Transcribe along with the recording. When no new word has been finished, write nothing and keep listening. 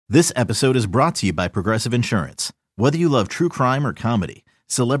This episode is brought to you by Progressive Insurance. Whether you love true crime or comedy,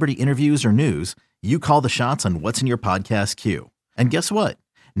 celebrity interviews or news, you call the shots on what's in your podcast queue. And guess what?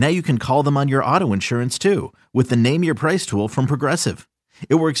 Now you can call them on your auto insurance too with the Name Your Price tool from Progressive.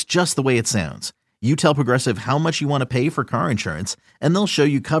 It works just the way it sounds. You tell Progressive how much you want to pay for car insurance, and they'll show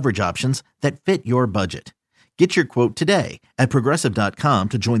you coverage options that fit your budget. Get your quote today at Progressive.com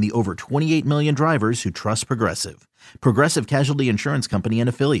to join the over 28 million drivers who trust Progressive. Progressive Casualty Insurance Company and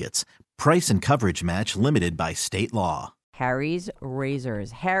Affiliates. Price and coverage match limited by state law. Harry's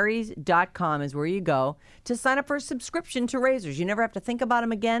Razors. Harrys.com is where you go to sign up for a subscription to razors. You never have to think about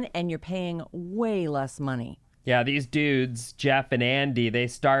them again, and you're paying way less money. Yeah, these dudes, Jeff and Andy, they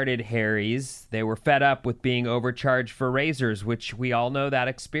started Harry's. They were fed up with being overcharged for razors, which we all know that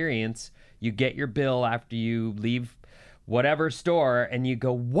experience. You get your bill after you leave whatever store, and you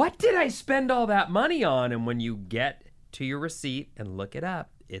go, what did I spend all that money on? And when you get to your receipt and look it up,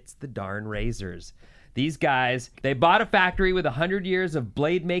 it's the darn razors. These guys, they bought a factory with 100 years of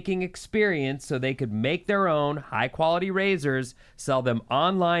blade-making experience so they could make their own high-quality razors, sell them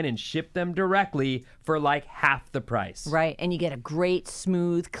online, and ship them directly for like half the price. Right, and you get a great,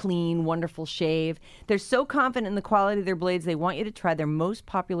 smooth, clean, wonderful shave. They're so confident in the quality of their blades, they want you to try their most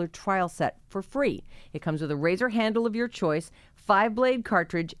popular trial set for free. It comes with a razor handle of your choice, 5-blade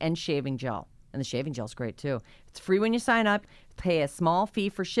cartridge, and shaving gel. And the shaving gel's great, too. It's free when you sign up. Pay a small fee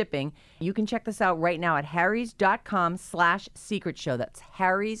for shipping. You can check this out right now at harrys.com/secret show. That's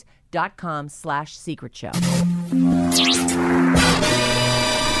harrys.com/secret show.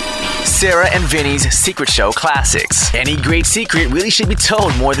 Sarah and Vinny's Secret Show Classics. Any great secret really should be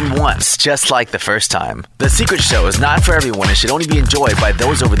told more than once, just like the first time. The Secret Show is not for everyone and should only be enjoyed by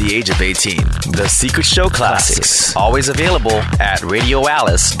those over the age of 18. The Secret Show Classics. Always available at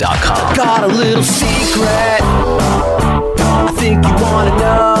radioalice.com. Got a little secret I think you want to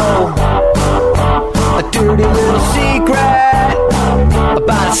know. A dirty little secret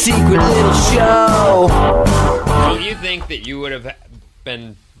about a secret little show. Don't you think that you would have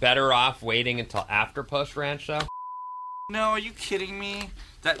been better off waiting until after Post Ranch show? No, are you kidding me?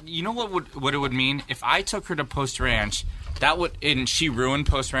 That you know what it would mean if I took her to Post Ranch, and she ruined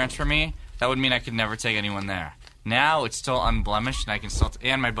Post Ranch for me. That would mean I could never take anyone there. Now it's still unblemished, and I can still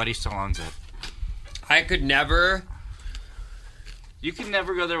and my buddy still owns it. I could never. You can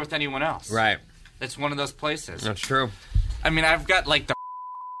never go there with anyone else. Right. It's one of those places. That's true. I mean, I've got like the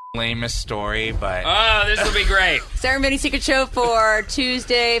lamest story, but oh, this will be great. Sarah and Vinny Secret Show for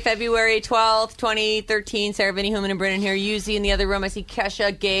Tuesday, February 12th, 2013. Sarah, Vinny, Hooman, and Brennan here. Yuzi in the other room. I see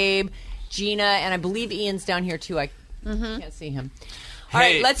Kesha, Gabe, Gina, and I believe Ian's down here too. I can't see him. All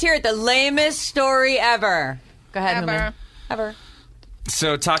right, let's hear it. The lamest story ever. Go ahead, Ever.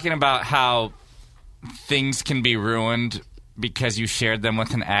 So talking about how things can be ruined because you shared them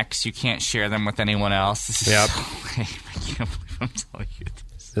with an ex, you can't share them with anyone else. Yep. So lame. I can't believe I'm telling you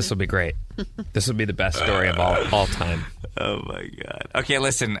this. This will be great. This will be the best story of all time. Oh, my God. Okay,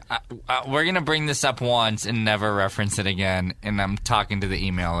 listen. We're going to bring this up once and never reference it again, and I'm talking to the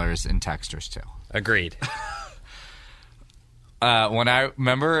emailers and texters, too. Agreed. When I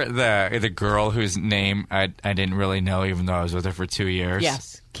remember the girl whose name I didn't really know, even though I was with her for 2 years.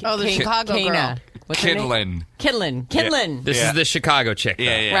 Yes. The Chicago girl. What's her name? Kidlin. Kidlin. This is the Chicago chick, though.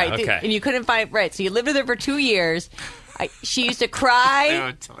 Yeah. Right. Okay. And you couldn't find... Right. So you lived with her for 2 years. She used to cry.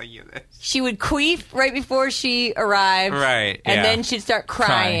 I'm telling you this. She would queef right before she arrived. Right, And yeah. then she'd start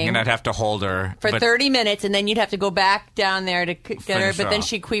crying. And I'd have to hold her. For 30 minutes, and then you'd have to go back down there to get her, Finish but then off.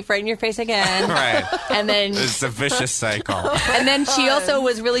 she'd queef right in your face again. Right. And then... It's a vicious cycle. And then she also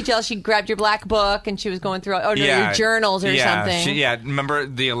was really jealous. She grabbed your black book, and she was going through your journals or something. Remember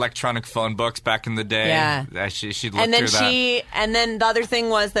the electronic phone books back in the day? Yeah. She'd look And then through that. and then the other thing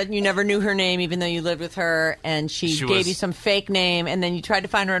was that you never knew her name, even though you lived with her, and she gave you some fake name, and then you tried to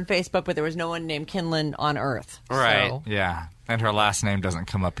find her on Facebook, but there was no one named Kinlan on Earth. Right, So, yeah. And her last name doesn't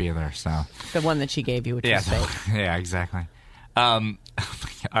come up either, so. the one that she gave you, which Yeah, was fake. yeah, exactly. All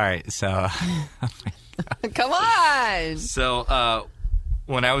right, so. Come on. So,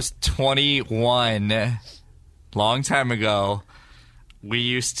 when I was 21, long time ago, we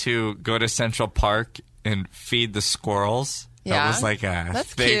used to go to Central Park and feed the squirrels. Yeah. That was like a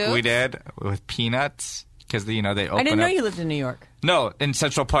That's thing cute. we did with peanuts. Because, they open I didn't know up. you lived in New York. No, in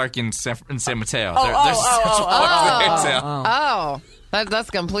Central Park in San Mateo. Oh, that's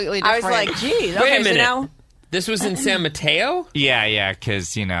completely I different. was like, geez. Wait Okay, a minute. So now, This was in San Mateo? Yeah,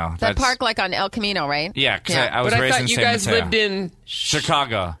 because, that that's... park like on El Camino, right? Yeah, because Yeah. I was But I raised thought in you San guys Mateo. lived in...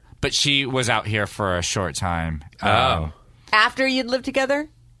 Chicago. But she was out here for a short time. Oh. after you'd lived together?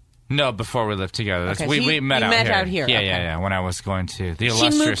 No, before we lived together. Okay, we so you met met out out here. here. Yeah, Okay. yeah. When I was going to the She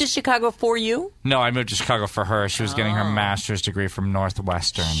illustrious. moved to Chicago for you? No, I moved to Chicago for her. She was getting her master's degree from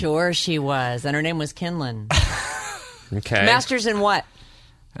Northwestern. Sure she was. And her name was Kinlan. Okay. Masters in what?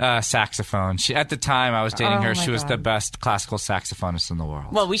 Saxophone. At the time I was dating her, my she was God. the best classical saxophonist in the world.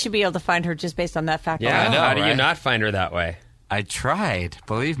 Well, we should be able to find her just based on that fact Yeah, alone. know, how do you right? not find her that way? I tried,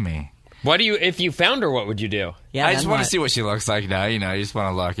 believe me. What do you? If you found her, what would you do? Yeah, I just then want what? to see what she looks like now. You just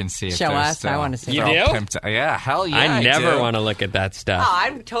want to look and see if Show they're us. still- I wanna see. they're You all do? pimped. Yeah, hell yeah. I never do. want to look at that stuff. Oh,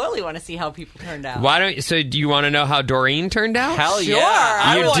 I totally want to see how people turned out. Why don't? So, do you want to know how Doreen turned out? Hell Sure, yeah.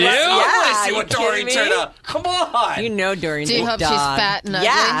 I You wanna do? see- I Yeah, want to see you what kidding Doreen me? turned out. Come on. You know Doreen's Do you a hope she's dog. fat and ugly?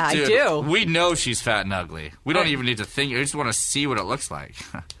 Yeah, I Dude, do. We know she's fat and ugly. We don't even need to think. I just want to see what it looks like.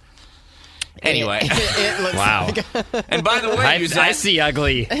 Anyway. It looks Wow. And by the way, I Yuzette, see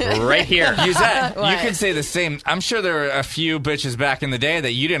ugly right here. Yuzette, you What? could say the same. I'm sure there were a few bitches back in the day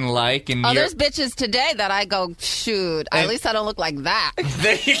that you didn't like. And Oh, you're- there's bitches today that I go, shoot, at least I don't look like that.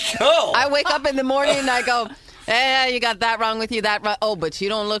 There you go. I wake up in the morning and I go, you got that wrong with you, that wrong. Oh, but you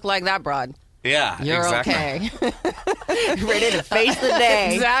don't look like that broad. Yeah, You're exactly. okay. Ready to face the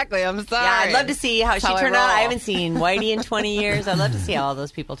day. Exactly. I'm sorry. Yeah, I'd love to see how she how I turned out. I roll. haven't seen Whitey in 20 years. I'd love to see how all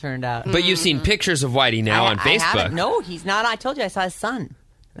those people turned out. But you've seen pictures of Whitey now on I haven't. Facebook. No, he's not. I told you I saw his son.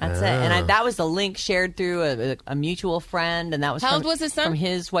 That's it. And that was the link shared through a mutual friend, and that was How from, old was his son? From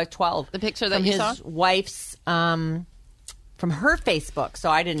his wife, 12. The picture that from you his saw? wife's, from her Facebook.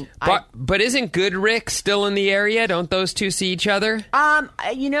 So I didn't. But isn't Goodrick still in the area? Don't those two see each other?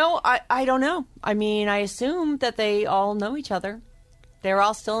 I don't know. I mean, I assume that they all know each other. They're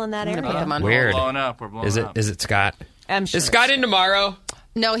all still in that I'm gonna put area. them on Weird. We're blowing up. We're blowing Is up. it Scott? I'm sure Is Scott in tomorrow?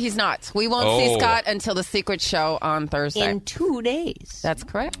 No, he's not. We won't see Oh. Scott until the secret show on Thursday. in 2 days. That's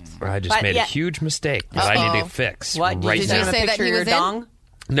correct. I just But made yeah. a huge mistake that I need Uh-oh. to fix What? right Did now. you say say that picture he of your was in? dong?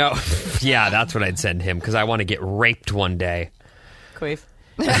 No, yeah, that's what I'd send him because I want to get raped one day. Queef.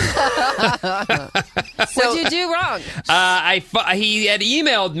 What'd you do wrong? He had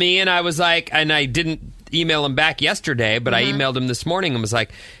emailed me, and I was like, and I didn't email him back yesterday, but I emailed him this morning and was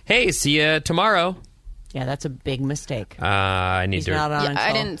like, "Hey, see you tomorrow." Yeah, that's a big mistake. I need He's to. not on. Yeah, I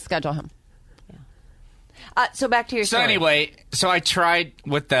until- didn't schedule him. So back to your So story. anyway, I tried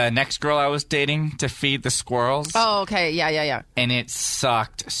with the next girl I was dating to feed the squirrels, Oh, okay. Yeah. and it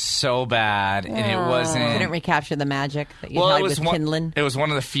sucked so bad, and it wasn't. Didn't recapture the magic that you Well, had it was with Kinlan. It was one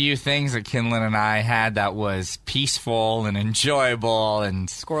of the few things that Kinlan and I had that was peaceful and enjoyable and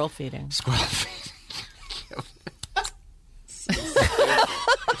Squirrel feeding. squirrel feeding.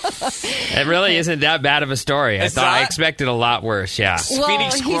 It really isn't that bad of a story. I It's thought I not? expected a lot worse. Yeah. Well, Feeding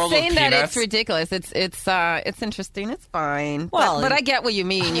he's squirrels saying with that peanuts? it's ridiculous. It's interesting. It's fine. Well, but I get what you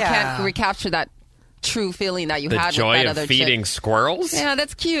mean. You yeah. can't recapture that true feeling that you The had with joy that of other feeding chick. squirrels. Yeah,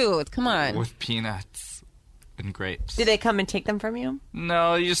 that's cute. Come on. with peanuts and grapes. Did they come and take them from you?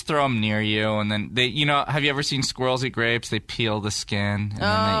 No, you just throw them near you, and then they. Have you ever seen squirrels eat grapes? They peel the skin and then they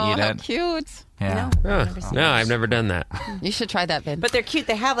Oh, eat how it. cute. Yeah. Huh. No, I've never done that. You should try that, babe. But they're cute.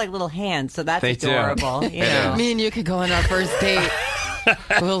 They have like little hands, so that's They do. adorable. You know. me and you could go on our first date.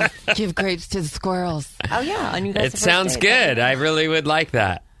 We'll give grapes to the squirrels. Oh yeah, and you guys. It sounds good. I really would like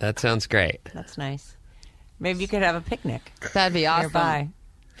that. That sounds great. That's nice. Maybe you could have a picnic That'd be awesome. nearby.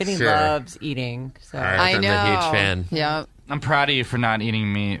 Vinny Sure. loves eating. So. All right. I I'm know. a huge fan. Yeah. I'm proud of you for not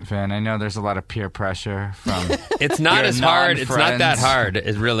eating meat, Vin. I know there's a lot of peer pressure from. It's not Your as hard. It's not that non-friends. hard.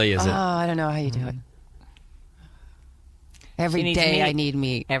 It really isn't. Oh, I don't know how you do it. Every She needs day meat. I need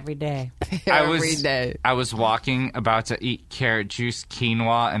meat. Every day. Every day. I was walking about to eat carrot juice,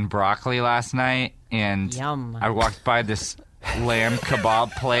 quinoa, and broccoli last night, and Yum. I walked by this lamb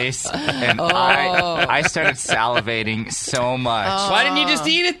kebab place, and Oh. I started salivating so much. Why didn't you just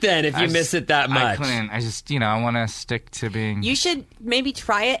eat it then if you miss it that I much? couldn't. I just, I want to stick to being. You should maybe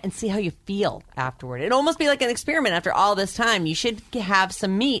try it and see how you feel afterward. It'd almost be like an experiment after all this time. You should have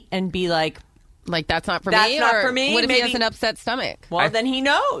some meat and be like, Like, that's not for That's me? not or for me? What if he Maybe- has an upset stomach? well, then he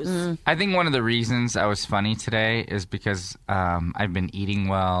knows. I think one of the reasons I was funny today is because I've been eating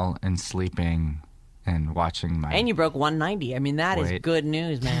well and sleeping and watching my. And you broke 190. I mean, that is Wait. good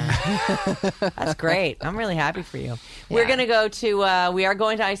news, man. That's great. I'm really happy for you. We're going to go to, we are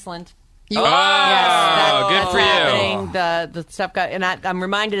going to Iceland. You Oh, good that's for you. happening. The stuff got, and I'm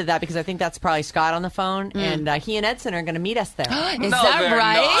reminded of that because I think that's probably Scott on the phone, and he and Edson are going to meet us there. Is No, that they're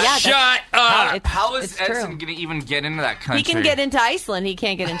right? not. Yeah, Shut up. It's- How is it's true. Edson going to even get into that country? He can get into Iceland. He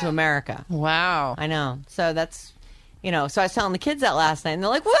can't get into America. Wow. I know. So that's, so I was telling the kids that last night, and they're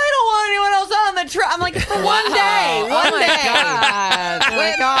like, well, I don't want anyone else on the trip. I'm like, it's for one day. One Oh, my day. God. I'm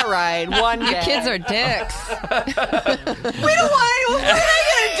like, all right, one day. You kids are dicks. We don't want anyone. We're not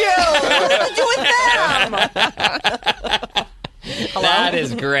going to do? What does it do with them? Hello? That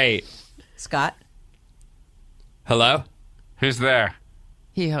is great. Scott? Hello? Who's there?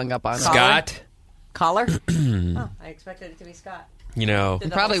 He hung up on us. Scott? Caller? Oh, I expected it to be Scott. You know, He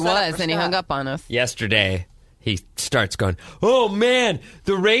probably was, and he hung up on us. yesterday he starts going, "Oh man,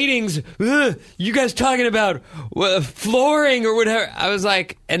 the ratings! You guys talking about flooring or whatever?" I was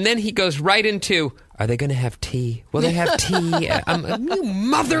like, and then he goes right into, "Are they going to have tea? Will they have tea?" You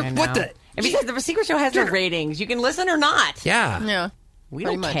mother! What the? And because the Secret Show has no ratings, you can listen or not. Yeah. Yeah. We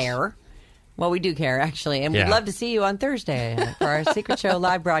pretty don't much. care. Well, we do care, actually. And Yeah. we'd love to see you on Thursday for our Secret Show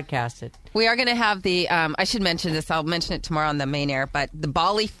live broadcasted. We are going to have the, I should mention this, I'll mention it tomorrow on the main air, but the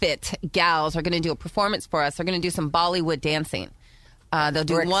Bolly Fit gals are going to do a performance for us. They're going to do some Bollywood dancing. They'll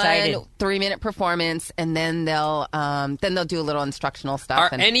do We're one excited. 3-minute performance, and then they'll do a little instructional stuff. Are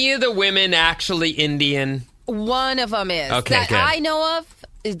and any of the women actually Indian? one of them is. Okay, that good. I know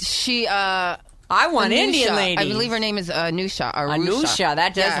of. She, I want Anusha. Indian ladies. I believe her name is Anusha. Or Anusha.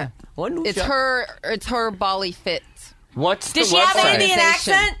 That doesn't. Yeah. Anusha. It's her Bolly Fit. What's Does the she have an website? Indian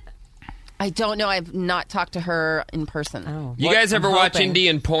Organization. accent? I don't know. I've not talked to her in person. Oh, You what- guys ever I'm watch hoping.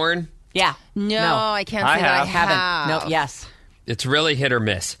 Indian porn? Yeah. No, I can't I say that I have. have. No, yes. It's really hit or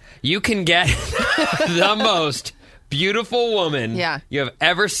miss. You can get the most beautiful woman Yeah. you have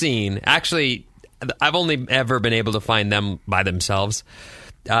ever seen. Actually, I've only ever been able to find them by themselves.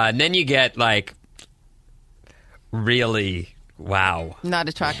 And then you get like really, wow. Not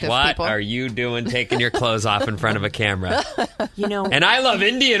attractive What people. are you doing taking your clothes off in front of a camera? You know, And I love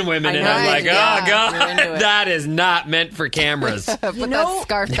Indian women, I and know I'm you like, do. oh, Yeah, you're into God, it. that is not meant for cameras. Put know- that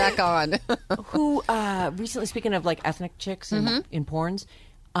scarf back on. who recently, speaking of like ethnic chicks in porns,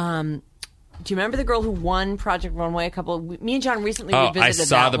 do you remember the girl who won Project Runway? Me and John recently Oh, revisited I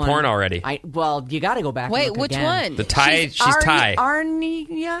saw that the one. porn already. Well, you got to go back. and Wait, look which again. one? The Thai, she's Thai.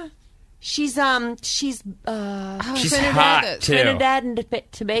 Arnia. She's She's Trinidad. hot, too. Trinidad and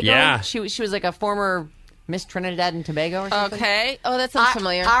Tobago. Yeah. She was like a former Miss Trinidad and Tobago or something. Okay. Oh, that sounds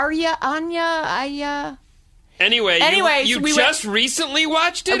familiar. Anya. Anyway, Anyways, you we just recently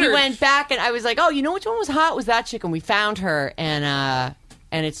watched it? And we or- went back, and I was like, "Oh, you know which one was hot? Was that chick?" And we found her, and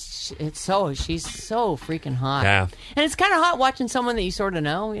she's so freaking hot. Yeah. And it's kind of hot watching someone that you sort of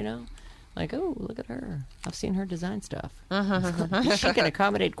know, you know, like, oh, look at her. I've seen her design stuff. She can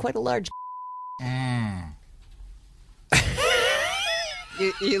accommodate quite a large.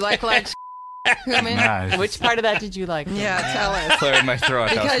 You like Nice. Which part of that did you like? Yeah, tell us. Cleared my throat.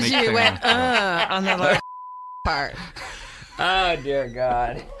 That was Because me you clearing went my throat. on the last part. Oh, dear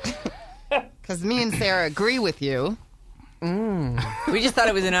God. Because me and Sarah agree with you. We just thought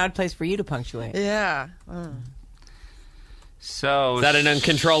it was an odd place for you to punctuate. Yeah. So Is that an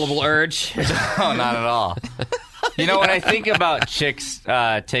uncontrollable urge? No, not at all. You know, when I think about chicks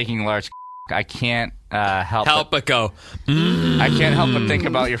taking large, I can't help But go. I can't help but think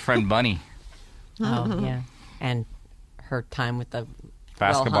about your friend Bunny, Oh, yeah. And her time with the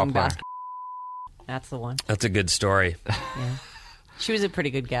basketball well-hung player. basketball. That's the one. That's a good story. She was a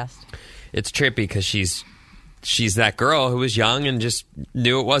pretty good guest. It's trippy because she's that girl who was young and just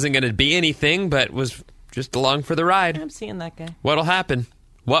knew it wasn't going to be anything, but was just along for the ride. I'm seeing that guy. What'll happen?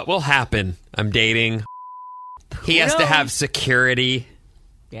 What will happen? I'm dating. He has to knows? have security.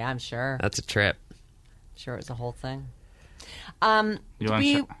 Yeah, I'm sure. That's a trip. Sure, it was a whole thing. You Do wanna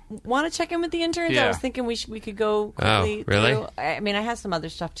we check- want to check in with the interns? I Yeah. was thinking we could go Oh, quickly really? through. I mean, I have some other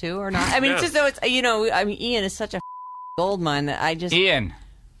stuff too, or not. I mean, it's just though it's I mean, Ian is such a gold mine that I just Ian,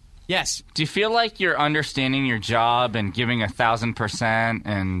 Yes. do you feel like you're understanding your job and giving 1,000%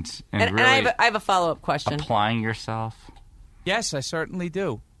 and and really I have a follow up question. applying yourself? Yes, I certainly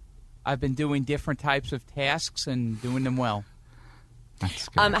do. I've been doing different types of tasks and doing them well. That's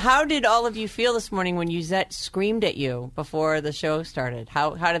good. How did all of you feel this morning when Yuzette screamed at you before the show started?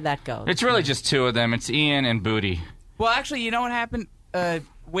 How did that go? It's really just two of them. It's Ian and Booty. Well, actually, you know what happened?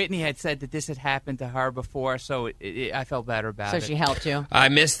 Whitney had said that this had happened to her before, so I felt better about so it. she helped you. I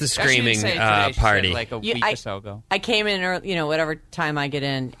missed the She didn't screaming say it today. She said it party. like a You- week I- or so ago. I came in, or whatever time I get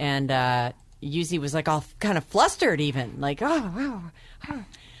in, and Yuzi was like all kind of flustered, even like, oh.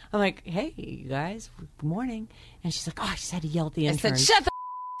 I'm like, hey, you guys, good morning, and she's like, oh, I just had to yell at the I intern. said, shut the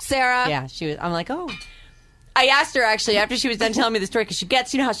Sarah. Yeah, she was. I'm like, oh. I asked her actually after she was done telling me the story because she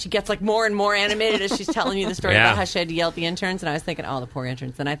gets, you know how she gets like more and more animated as she's telling you the story Yeah. about how she had to yell at the interns, and I was thinking, oh, the poor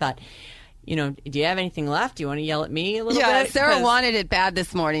interns. Then I thought, do you have anything left? Do you want to yell at me a little Yeah, bit? Sarah 'Cause wanted it bad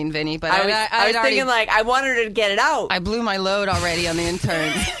this morning, Vinny, but I was already, thinking like I wanted her to get it out. I blew my load already on the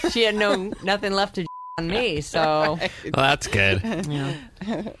interns. She had nothing left to on me, so. Well, that's good.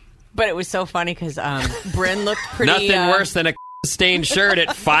 But it was so funny because Bryn looked pretty. Nothing worse than a stained shirt at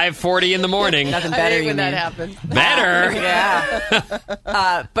 5:40 in the morning. Nothing I better, hate you when mean. that happens. Better.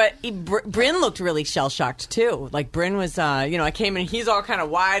 Yeah. But Bryn looked really shell-shocked, too. Like, Bryn was, I came in, he's all kind of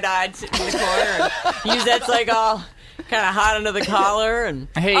wide-eyed sitting in the corner. And Yuzette's like all kind of hot under the collar. And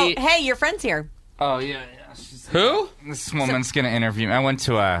hey, your friend's here. Oh, yeah. Who? This woman's going to interview me. I went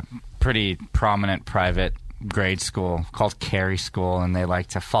to a pretty prominent private grade school called Carey School, and they like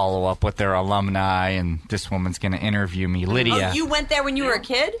to follow up with their alumni, and this woman's going to interview me. Lydia. Oh, you went there when you were a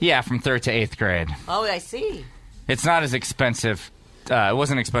kid? Yeah, from 3rd to 8th grade. Oh, I see. It's not as expensive. It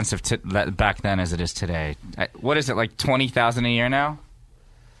wasn't expensive back then as it is today. What is it, like $20,000 a year now?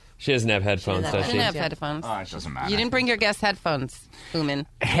 She doesn't have headphones, does I she? didn't have headphones. Oh, it doesn't matter. You didn't bring your guest headphones, Human.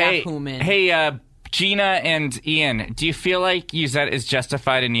 Hey, Human. Gina and Ian, do you feel like Yuzette is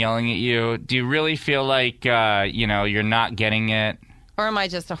justified in yelling at you? Do you really feel like, you're not getting it? Or am I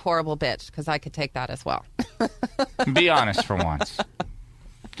just a horrible bitch? Because I could take that as well. Be honest for once.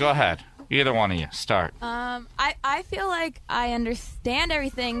 Go ahead. Either one of you. Start. I feel like I understand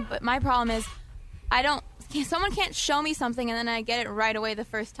everything, but my problem is someone can't show me something and then I get it right away the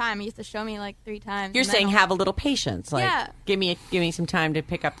first time. You have to show me like 3 times. You're saying have a little patience. Like, Yeah. give me some time to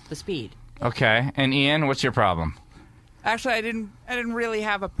pick up the speed. Okay. And Ian, what's your problem? Actually, I didn't really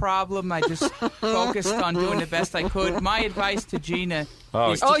have a problem. I just focused on doing the best I could. My advice to Gina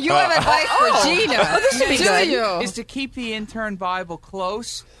is to, You have advice for Gina. this should be good. is to keep the intern Bible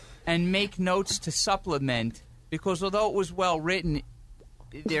close and make notes to supplement, because although it was well written,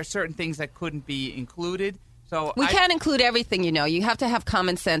 there are certain things that couldn't be included. So We can't include everything, You have to have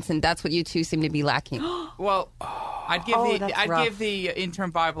common sense, and that's what you two seem to be lacking. Well, I'd give the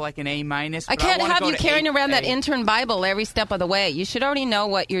intern Bible like an A-. I can't have you carrying around that intern Bible every step of the way. You should already know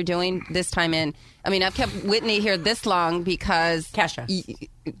what you're doing this time in. I mean, I've kept Whitney here this long because... Kesha.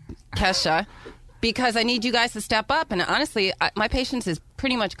 Because I need you guys to step up. And honestly, my patience is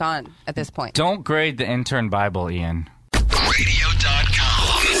pretty much gone at this point. Don't grade the intern Bible, Ian.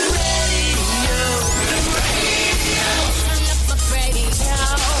 Radio.com.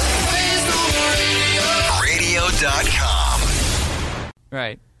 Radio.com.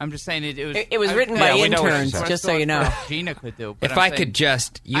 Right. I'm just saying it was... It was written by interns, just so you know. Gina could do. But If I could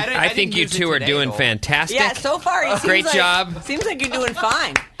just... I think you two are doing fantastic. Yeah, so far, it Great job. Seems like you're doing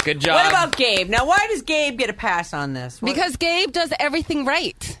fine. Good job. What about Gabe? Now, why does Gabe get a pass on this? Because Gabe does everything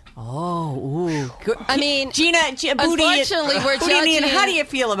right. Oh, ooh. I mean, Gina, unfortunately, we're judging. How do you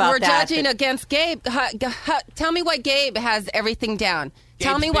feel about that? We're judging against Gabe. Tell me why Gabe has everything down.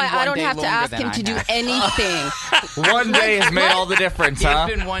 Tell me Gabe's why been I one don't day have to longer ask than him I to do have. anything. One day has made all the difference, huh?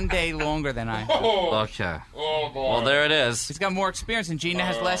 It's been one day longer than I have. Okay. Well, there it is. He's got more experience, and Gina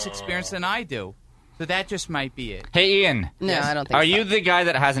has less experience than I do. So that just might be it. Hey, Ian. No, I don't think Are so. you the guy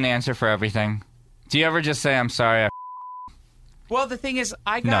that has an answer for everything? Do you ever just say, I'm sorry, Well, the thing is,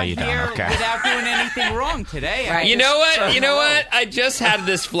 I No, got you don't. here Okay. without doing anything wrong today. Right. You know what? I just had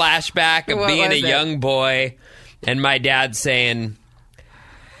this flashback of What being a was it? young boy and my dad saying,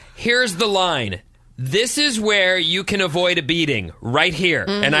 here's the line. This is where you can avoid a beating, right here.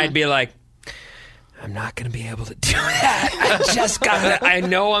 Mm-hmm. And I'd be like, I'm not going to be able to do that. I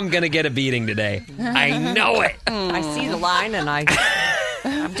know I'm going to get a beating today. I know it. I see the line, and I'm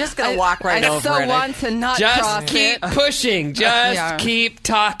just going to walk right I over so it. want to not Just cross keep it. pushing. Just Yeah. keep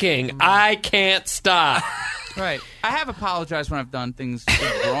talking. I can't stop. Right. I have apologized when I've done things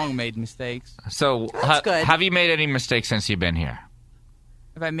wrong, made mistakes. So, good. have you made any mistakes since you've been here?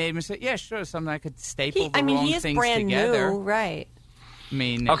 Have I made mistakes? Yeah, sure. Something I could staple the he wrong is things brand together. new, right? I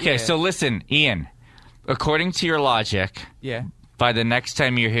mean, Okay, yeah. so listen, Ian. According to your logic, Yeah. by the next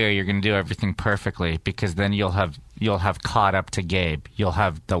time you're here, you're going to do everything perfectly because then you'll have caught up to Gabe. You'll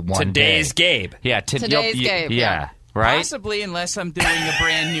have the one Today's day. Gabe. Yeah, Today's Gabe, Yeah, yeah. right. Possibly, unless I'm doing a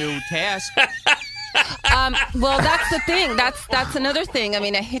brand new task. Well, that's the thing. That's another thing. I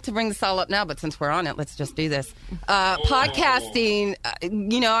mean, I hate to bring this all up now, but since we're on it, let's just do this. Podcasting,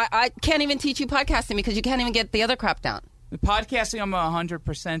 I can't even teach you podcasting because you can't even get the other crap down. The podcasting, I'm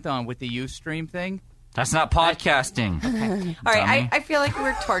 100% on with the Ustream thing. That's not podcasting. All right, I feel like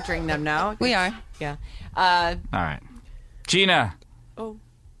we're torturing them now. We are. Yeah. All right, Gina.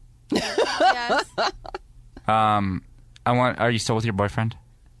 Yes. Are you still with your boyfriend?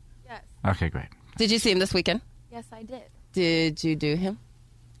 Yes. Okay, great. Did you see him this weekend? Yes, I did. Did you do him?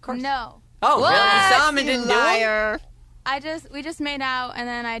 No. Oh, really? You saw him and didn't do it? liar. We just made out and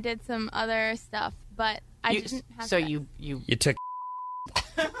then I did some other stuff, but I didn't have So sex. you You took.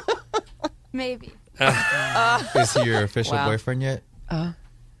 Maybe. Is he your official Wow. boyfriend yet?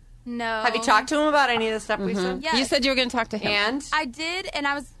 No. have you talked to him about any of the stuff we said? Yes. You said you were going to talk to him. And I did, and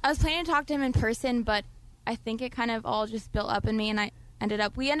I was planning to talk to him in person, but I think it kind of all just built up in me, and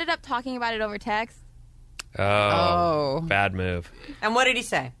we ended up talking about it over text. Oh. Bad move. And what did he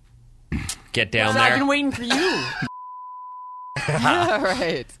say? Get down I've there. been waiting for you.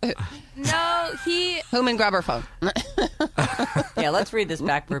 Right. No, he... Human, grab her phone. Yeah, let's read this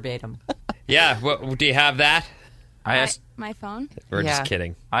back verbatim. Yeah, do you have that? I asked. My phone? We're Yeah. just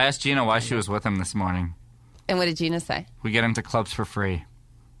kidding. I asked Gina why she was with him this morning. And what did Gina say? We get into clubs for free.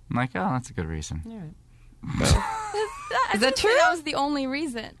 I'm like, oh, that's a good reason. Is that true? That was the only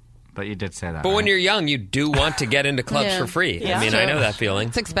reason. But you did say that. But when right? you're young, you do want to get into clubs Yeah. for free. Yeah. I mean, I know that feeling.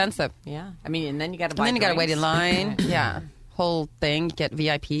 It's expensive. Yeah. I mean, and then you got to buy And then you got to wait in drinks. line. Yeah. Whole thing, get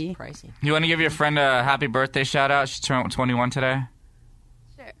VIP. Pricey. You want to give your friend a happy birthday shout out? She's turned 21 today.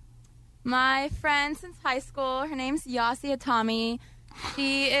 Sure. My friend since high school, her name's Yasi Atami.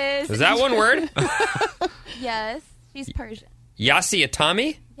 She is... Is that one word? Yes. She's Persian. Yasi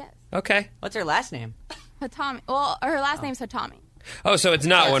Atami? Yes. Okay. What's her last name? Hatami. Well, her last name's Hatami. Oh, so it's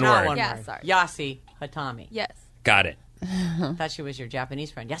not It's one not word. one Yeah, word. sorry. Yasi Hatami. Yes. Got it. Thought she was your Japanese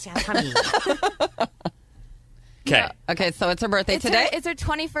friend. Yasi Hatami. Okay. Okay, so it's her birthday It's today? It's her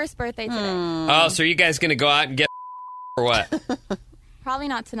 21st birthday today. Oh, so are you guys going to go out and get or what? Probably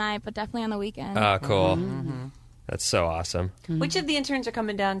not tonight, but definitely on the weekend. Oh, cool. Mm-hmm. That's so awesome. Which of the interns are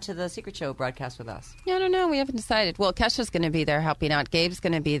coming down to the Secret Show broadcast with us? Yeah, I don't know. We haven't decided. Well, Kesha's going to be there helping out. Gabe's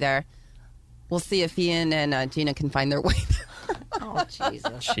going to be there. We'll see if Ian and Gina can find their way. Oh,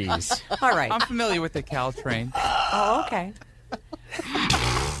 Jesus. Jeez. All right. I'm familiar with the Caltrain. Oh, okay.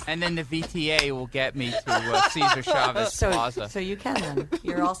 And then the VTA will get me to Cesar Chavez Plaza. So you can then.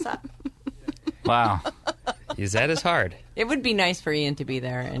 You're all set. Wow. That is hard. It would be nice for Ian to be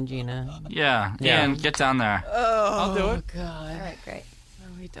there and Gina. Yeah. Yeah. Ian, get down there. I'll do it. All right, great.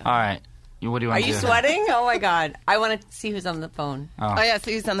 All right. What do you Are want to do? you sweating? Oh, my God. I want to see who's on the phone. Oh. Oh, yeah,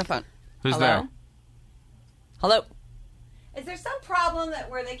 so he's on the phone. Who's Hello? there? Hello? Is there some problem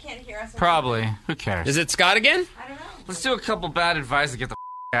where they can't hear us? Probably. Who cares? Is it Scott again? I don't know. Let's do a couple bad advice to get the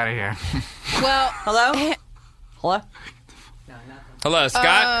out of here. Well, Hello? Hello? Hello,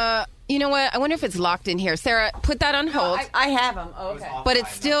 Scott? you know what? I wonder if it's locked in here. Sarah, put that on hold. I have them. Oh, okay. But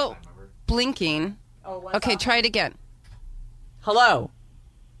it's still blinking. Oh, what's Okay, up? try it again. Hello?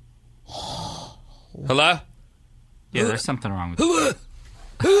 Hello? Yeah, there's something wrong with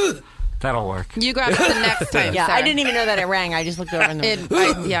it. That'll work. You grab it the next time. Yeah, Sarah. I didn't even know that it rang. I just looked over and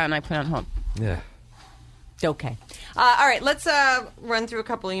Yeah, and I put it on hold. Yeah. Okay. All right, let's run through a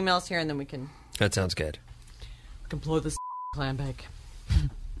couple emails here, and then we can That sounds good. blow this clam bake.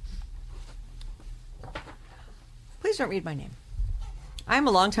 Please don't read my name. I'm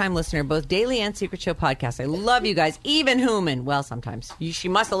a longtime listener, both Daily and Secret Show podcasts. I love you guys, even Hooman. Well, sometimes. She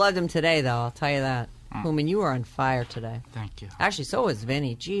must have loved him today, though. I'll tell you that. Hooman, you were on fire today. Thank you. Actually, so was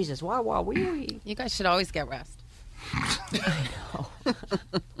Vinny. Jesus, wow, wee. You guys should always get rest.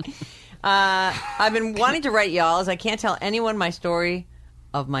 I've been wanting to write y'all as I can't tell anyone my story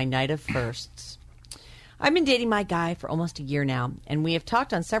of my night of firsts. I've been dating my guy for almost a year now, and we have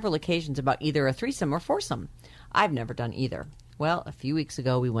talked on several occasions about either a threesome or foursome. I've never done either. Well, a few weeks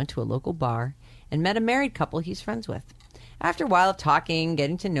ago, we went to a local bar and met a married couple he's friends with. After a while of talking,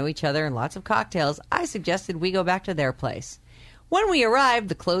 getting to know each other, and lots of cocktails, I suggested we go back to their place. When we arrived,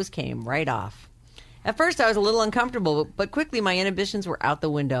 the clothes came right off. At first, I was a little uncomfortable, but quickly my inhibitions were out the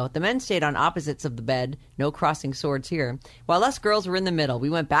window. The men stayed on opposites of the bed, no crossing swords here, while us girls were in the middle. We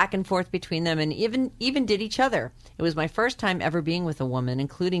went back and forth between them and even did each other. It was my first time ever being with a woman,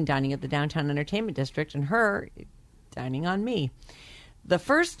 including dining at the Downtown Entertainment District, and her dining on me.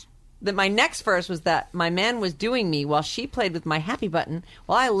 My next first was that my man was doing me while she played with my happy button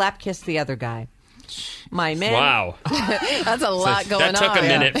while I lap kissed the other guy. My man. Wow. That's a lot going on. That took a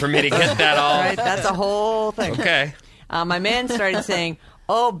minute for me to get that all. Right, that's a whole thing. Okay. My man started saying,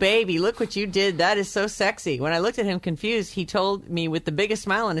 "Oh, baby, look what you did. That is so sexy." When I looked at him confused, he told me with the biggest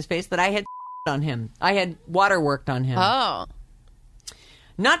smile on his face that I had on him. I had water worked on him. Oh.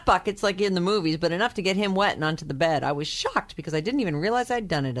 Not buckets like in the movies, but enough to get him wet and onto the bed. I was shocked because I didn't even realize I'd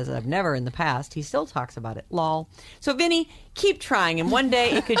done it, as I've never in the past. He still talks about it. Lol. So, Vinny, keep trying, and one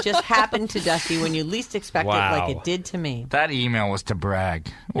day it could just happen to Dusty when you least expect it, like it did to me. That email was to brag.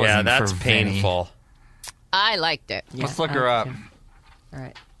 It Yeah, wasn't that's for Vinny. painful. I liked it. Let's look her up. All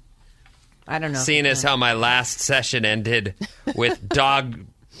right. I don't know. Seeing as how my last session ended with dog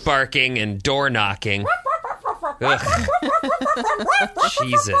barking and door knocking. Ugh.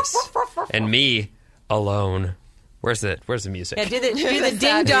 Jesus. And me alone. Where's the music? Yeah, do the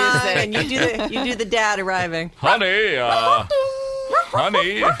ding dong, and you do the dad arriving. Honey,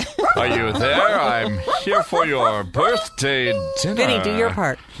 honey, are you there? I'm here for your birthday dinner. Vinny, do your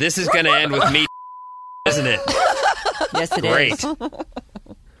part. This is going to end with me isn't it? Yes, it Great. is.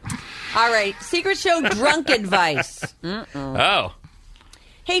 All right, Secret Show drunk advice. Oh.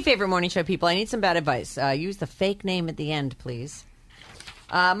 Hey, favorite morning show people, I need some bad advice. Use the fake name at the end, please.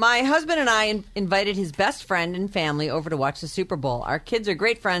 My husband and I invited his best friend and family over to watch the Super Bowl. Our kids are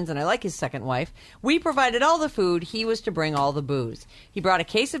great friends, and I like his second wife. We provided all the food. He was to bring all the booze. He brought a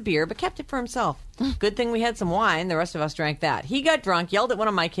case of beer, but kept it for himself. Good thing we had some wine. The rest of us drank that. He got drunk, yelled at one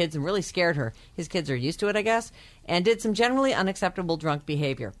of my kids, and really scared her. His kids are used to it, I guess, and did some generally unacceptable drunk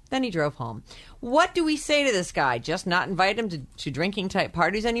behavior. Then he drove home. What do we say to this guy? Just not invite him to drinking-type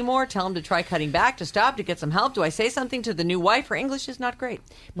parties anymore? Tell him to try cutting back, to stop, to get some help? Do I say something to the new wife? Her English is not great,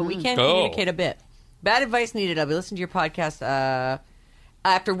 but we can communicate a bit. Bad advice needed. I'll be listening to your podcast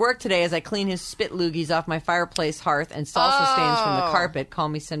after work today as I clean his spit loogies off my fireplace hearth and salsa stains from the carpet. Call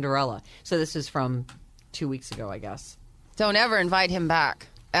me Cinderella. So this is from 2 weeks ago, I guess. Don't ever invite him back.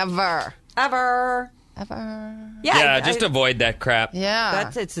 Ever. Ever. Yeah, just avoid that crap.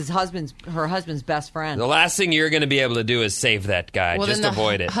 Yeah. It's her husband's best friend. The last thing you're going to be able to do is save that guy. Well, just then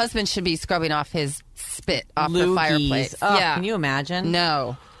avoid it. Husband should be scrubbing off his spit off Loogies. the fireplace. Oh, yeah. Can you imagine?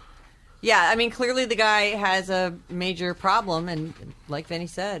 No. Yeah, I mean, clearly the guy has a major problem, and like Vinny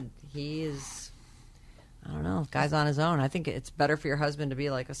said, he is, I don't know, guy's on his own. I think it's better for your husband to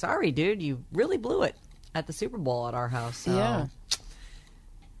be like, sorry, dude, you really blew it at the Super Bowl at our house. So Yeah.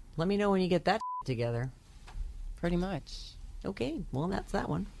 let me know when you get that together. Pretty much. Okay, well, that's that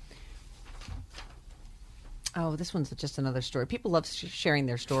one. Oh, this one's just another story. People love sharing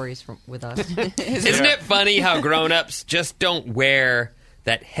their stories with us. Isn't it funny how grown-ups just don't wear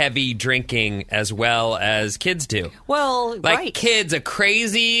that heavy drinking as well as kids do? Well, like right. kids, a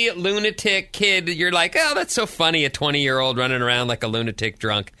crazy lunatic kid, you're like, oh, that's so funny, a 20-year-old running around like a lunatic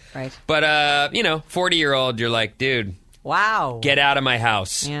drunk. Right. But, 40-year-old, you're like, dude, wow, get out of my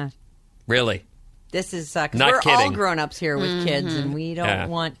house. Yeah. Really. This is because Not we're all kidding. grown-ups here with kids, and we don't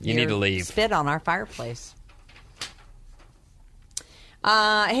want you your need to leave. spit on our fireplace.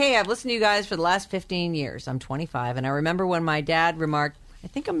 Hey, I've listened to you guys for the last 15 years. I'm 25, and I remember when my dad remarked, I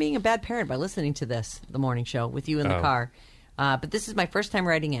think I'm being a bad parent by listening to the morning show with you in the car. But this is my first time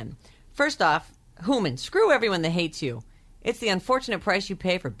writing in. First off, Hooman, screw everyone that hates you. It's the unfortunate price you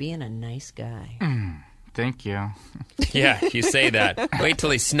pay for being a nice guy. Thank you. Yeah, you say that. Wait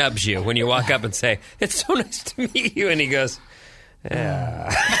till he snubs you when you walk up and say, it's so nice to meet you. And he goes, yeah.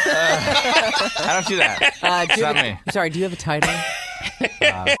 I don't do that. It's not me. Sorry, do you have a title?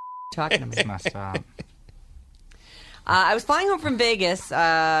 Talking to me. It's messed up. I was flying home from Vegas.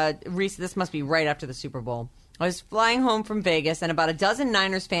 This must be right after the Super Bowl. I was flying home from Vegas, and about a dozen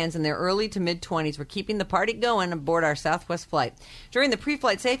Niners fans in their early to mid-20s were keeping the party going aboard our Southwest flight. During the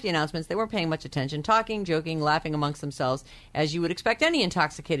pre-flight safety announcements, they weren't paying much attention, talking, joking, laughing amongst themselves, as you would expect any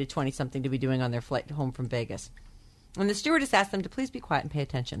intoxicated 20-something to be doing on their flight home from Vegas. And the stewardess asked them to please be quiet and pay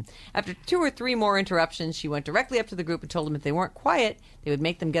attention. After 2 or 3 more interruptions, she went directly up to the group and told them if they weren't quiet, they would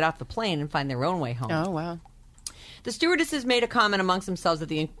make them get off the plane and find their own way home. Oh, wow. The stewardesses made a comment amongst themselves that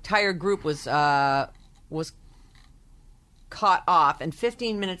the entire group was caught off, and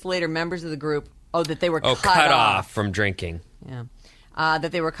 15 minutes later, members of the group, that they were cut off from drinking. Yeah.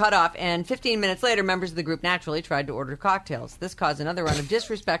 That they were cut off, and 15 minutes later, members of the group naturally tried to order cocktails. This caused another round of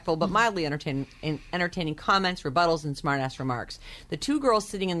disrespectful but mildly entertaining comments, rebuttals, and smart-ass remarks. The 2 girls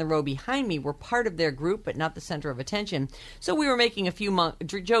sitting in the row behind me were part of their group, but not the center of attention, so we were making a few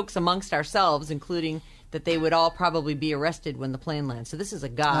jokes amongst ourselves, including that they would all probably be arrested when the plane lands. So this is a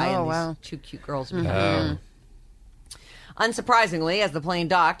guy and these 2 cute girls. Unsurprisingly, as the plane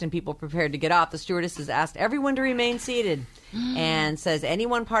docked and people prepared to get off, the stewardesses asked everyone to remain seated and says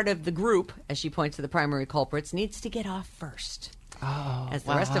anyone part of the group, as she points to the primary culprits, needs to get off first. As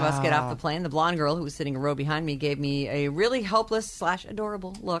the rest of us get off the plane, the blonde girl who was sitting a row behind me gave me a really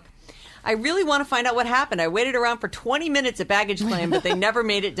helpless/adorable look. I really want to find out what happened. I waited around for 20 minutes at baggage claim, but they never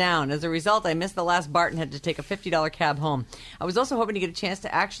made it down. As a result, I missed the last BART and had to take a $50 cab home. I was also hoping to get a chance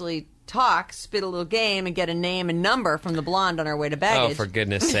to actually talk, spit a little game, and get a name and number from the blonde on our way to baggage. Oh, for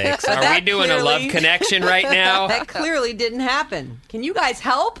goodness sakes. Are we doing a love connection right now? That clearly didn't happen. Can you guys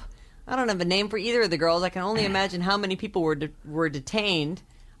help? I don't have a name for either of the girls. I can only imagine how many people were detained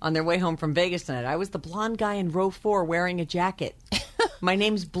on their way home from Vegas tonight. I was the blonde guy in row 4 wearing a jacket. My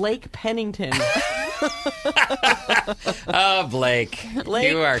name's Blake Pennington. Oh, Blake.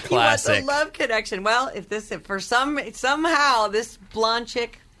 You are classic. You want the love connection. Well, if somehow this blonde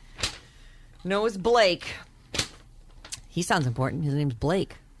chick knows Blake. He sounds important. His name's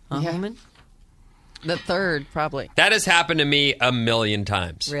Blake. Yeah. Woman? The third, probably. That has happened to me a million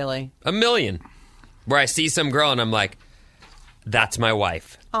times. Really? A million. Where I see some girl and I'm like, That's my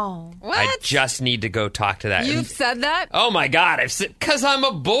wife. Oh. What? I just need to go talk to that. You've said that? Oh my God! I've said because I'm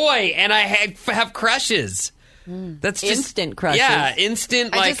a boy and I have crushes. That's just Instant crushes. Yeah,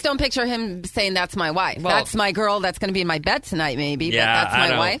 instant. I just don't picture him saying that's my wife. Well- That's my girl. That's going to be in my bed tonight, maybe. yeah, but that's my I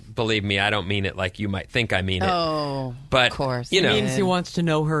don't, wife. Believe me, I don't mean it like you might think I mean it. Oh, but of course. you know, He wants to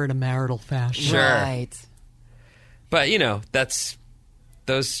know her in a marital fashion. Sure. Right. But you know,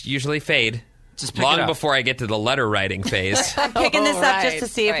 those usually fade. Just pick it long up. before I get to the letter writing phase. I'm picking this up just to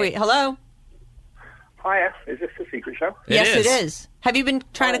see if we... Hello? Hiya, is this the Secret Show? Yes, it is. Have you been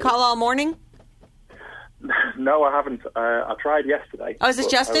trying to call all morning? No, I haven't. I tried yesterday. Oh, is this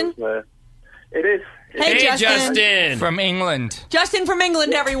but Justin? It is. Hey, Justin. From England. Justin from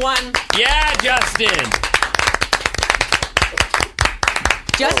England, everyone. Yeah, Justin.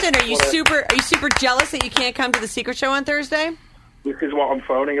 Justin, are you super jealous that you can't come to the Secret Show on Thursday? This is what I'm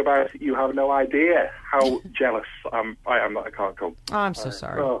phoning about. You have no idea how jealous I am that I can't come. Oh, I'm so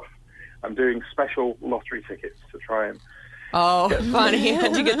sorry. I'm doing special lottery tickets to try and... Oh, funny.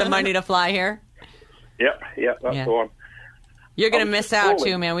 Did you get the money to fly here? Yep, that's the one. You're going to miss out,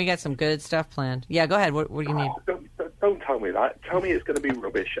 too, man. We got some good stuff planned. Yeah, go ahead. What do you need? Don't tell me that. Tell me it's going to be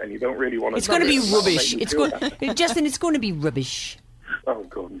rubbish and you don't really want to... It's going to be rubbish. Justin, it's going to be rubbish. Oh,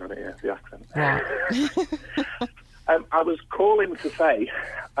 God, not it, the accent. Yeah. I was calling to say,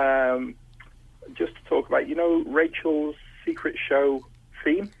 just to talk about, Rachel's Secret Show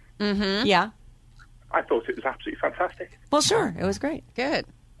theme? Mm-hmm. Yeah. I thought it was absolutely fantastic. Well, sure. It was great. Good.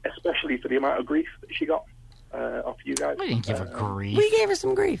 Especially for the amount of grief that she got off you guys. We didn't give her grief. We gave her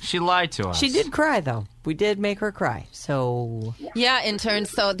some grief. She lied to us. She did cry, though. We did make her cry. So... Yeah, interns.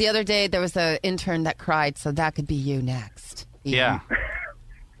 So the other day there was an intern that cried, so that could be you next. Yeah.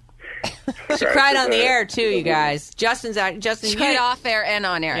 She cried on the air, too, you guys. Justin, She cried off air and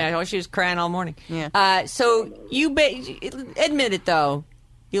on air. Yeah, she was crying all morning. Yeah. So you admit it, though.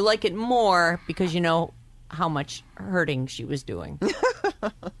 You like it more because you know how much hurting she was doing.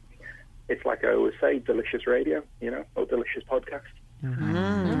 It's like I always say, delicious radio, or delicious podcast.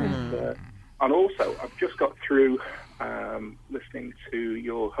 And also, I've just got through listening to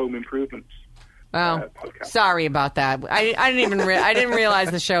your home improvements podcast. Sorry about that. I didn't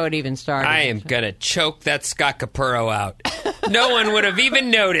realize the show had even started. I am gonna choke that Scott Capurro out. No one would have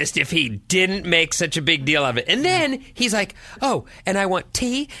even noticed if he didn't make such a big deal of it. And then he's like, "Oh, and I want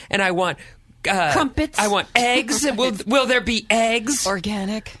tea, and I want crumpets. I want eggs. Will there be eggs?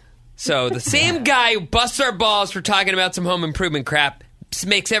 Organic." So the same guy who busts our balls for talking about some home improvement crap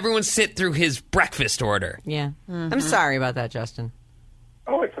makes everyone sit through his breakfast order. Yeah, I'm sorry about that, Justin.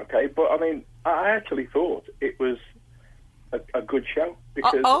 Oh, it's okay, but I mean, I actually thought it was a good show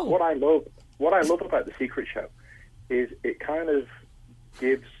because what I love about the Secret Show is it kind of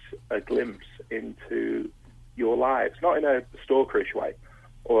gives a glimpse into your lives, not in a stalkerish way,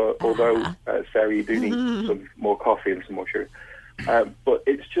 although Sarah, you do need some more coffee and some more sugar. But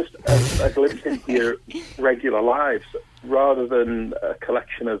it's just a glimpse into your regular lives rather than a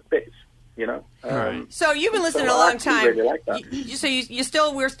collection of bits. So you've been listening a long time. Really like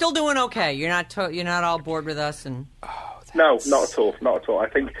that. We're still doing okay. You're not all bored with us and. No, not at all. I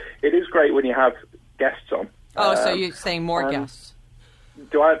think it is great when you have guests on. So you're saying more guests?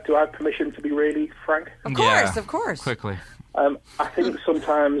 Do I have permission to be really frank? Of course. Quickly. I think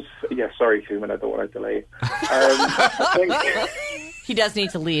sometimes. Yeah, sorry, Truman. I don't want to delay. I think he does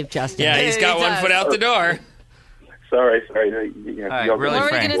need to leave, Justin. Yeah, he's got one foot out the door. Sorry.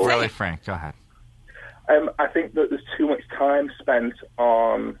 Really frank. Go ahead. I think that there's too much time spent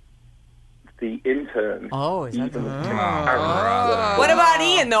on the interns. Oh, is that What about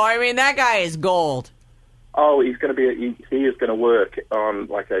Ian, though? I mean, that guy is gold. Oh, he's going to be. He is going to work on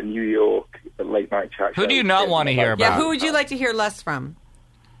like a New York late night chat show. Who do you not want to hear about? Yeah, who would you like to hear less from?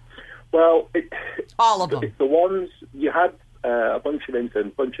 Well, all of them. It's the ones you had a bunch of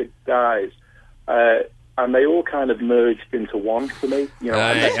interns, bunch of guys. And they all kind of merged into one for me.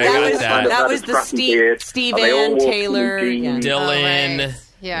 That was the Steve Ann Taylor, Dylan,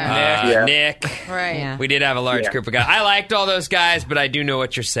 Nick. Right. Yeah. We did have a large group of guys. I liked all those guys, but I do know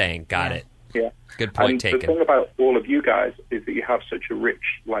what you're saying. Got it. Yeah. Good point taken. The thing about all of you guys is that you have such a rich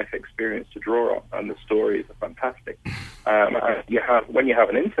life experience to draw on, and the stories are fantastic. When you have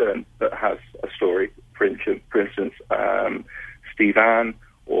an intern that has a story, for instance, Steve Ann,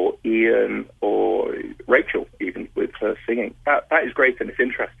 or Ian, or Rachel, even with her singing. That is great and it's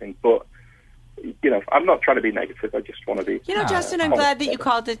interesting, but, I'm not trying to be negative. I just want to be... Justin, I'm glad that you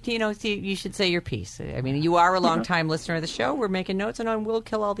called it, you should say your piece. I mean, you are a long-time listener of the show. We're making notes, and we'll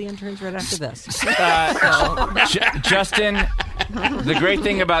kill all the interns right after this. Justin, The great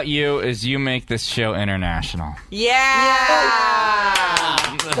thing about you is you make this show international. Yeah.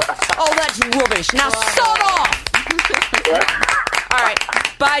 Oh, that's rubbish. Now shut off. All right.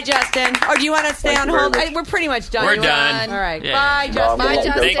 Bye, Justin. Or do you want to stay on hold? We're pretty much done. We're done. All right. Yeah. Bye, Justin. Bye,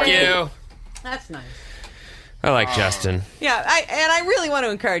 Justin. Thank you. That's nice. I like Justin. Yeah, I really want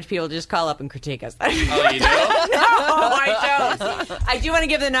to encourage people to just call up and critique us. Oh, you do? No, I don't. I do want to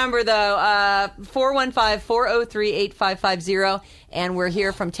give the number, though, 415-403-8550, and we're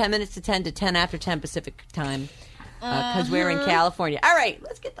here from 10 minutes to 10 to 10 after 10 Pacific time because we're in California. All right,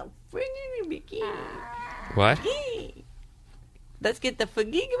 let's get the What? Let's get the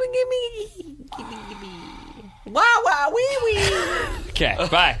wow, wow, wee, wee. Okay,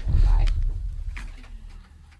 bye.